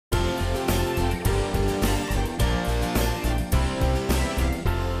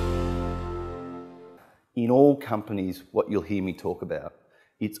in all companies, what you'll hear me talk about,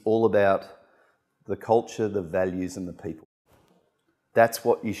 it's all about the culture, the values and the people. That's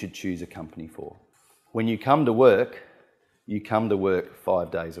what you should choose a company for. When you come to work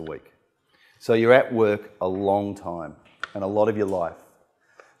 5 days a week. So you're at work a long time and a lot of your life.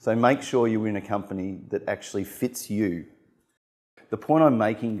 So make sure you're in a company that actually fits you. The point I'm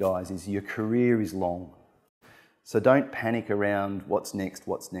making, guys, is your career is long. So don't panic around what's next,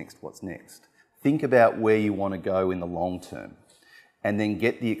 what's next, what's next. Think about where you want to go in the long term and then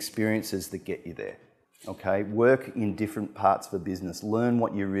get the experiences that get you there. Okay? Work in different parts of a business. Learn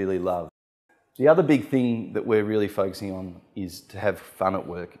what you really love. The other big thing that we're really focusing on is to have fun at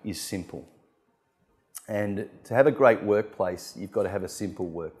work is simple. And to have a great workplace, you've got to have a simple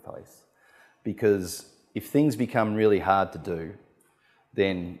workplace. Because if things become really hard to do,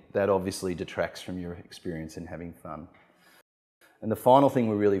 then that obviously detracts from your experience in having fun. And the final thing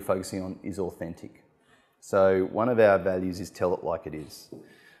we're really focusing on is authentic. So one of our values is tell it like it is.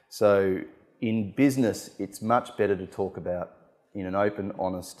 So in business, it's much better to talk about in an open,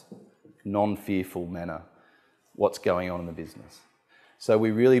 honest, non-fearful manner what's going on in the business. So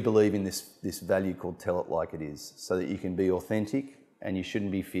we really believe in this value called tell it like it is, so that you can be authentic and you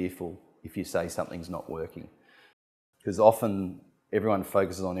shouldn't be fearful if you say something's not working. Because often everyone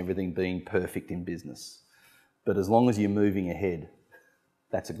focuses on everything being perfect in business. But as long as you're moving ahead,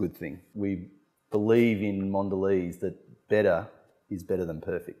 that's a good thing. We believe in Mondelez that better is better than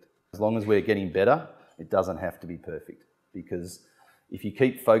perfect. As long as we're getting better, it doesn't have to be perfect. Because if you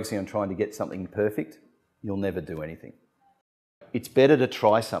keep focusing on trying to get something perfect, you'll never do anything. It's better to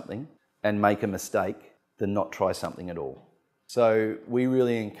try something and make a mistake than not try something at all. So we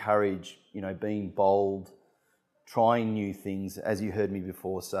really encourage, being bold, trying new things. As you heard me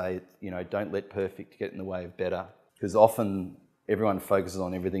before say, don't let perfect get in the way of better. Because often everyone focuses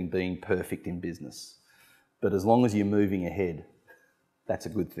on everything being perfect in business. But as long as you're moving ahead, that's a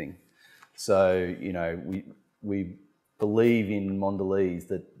good thing. So, we believe in Mondelez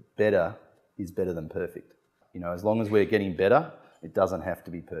that better is better than perfect. As long as we're getting better, it doesn't have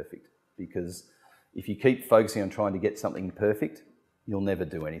to be perfect. Because if you keep focusing on trying to get something perfect, you'll never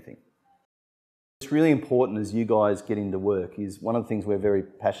do anything. It's really important as you guys get into work is one of the things we're very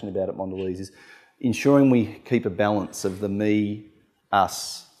passionate about at Mondelez is ensuring we keep a balance of the me,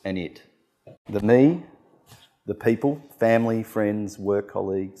 us and it. The me, the people, family, friends, work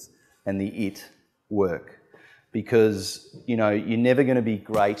colleagues, and the it, work. Because, you're never going to be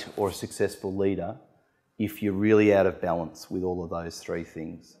great or a successful leader if you're really out of balance with all of those three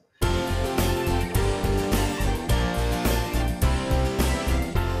things.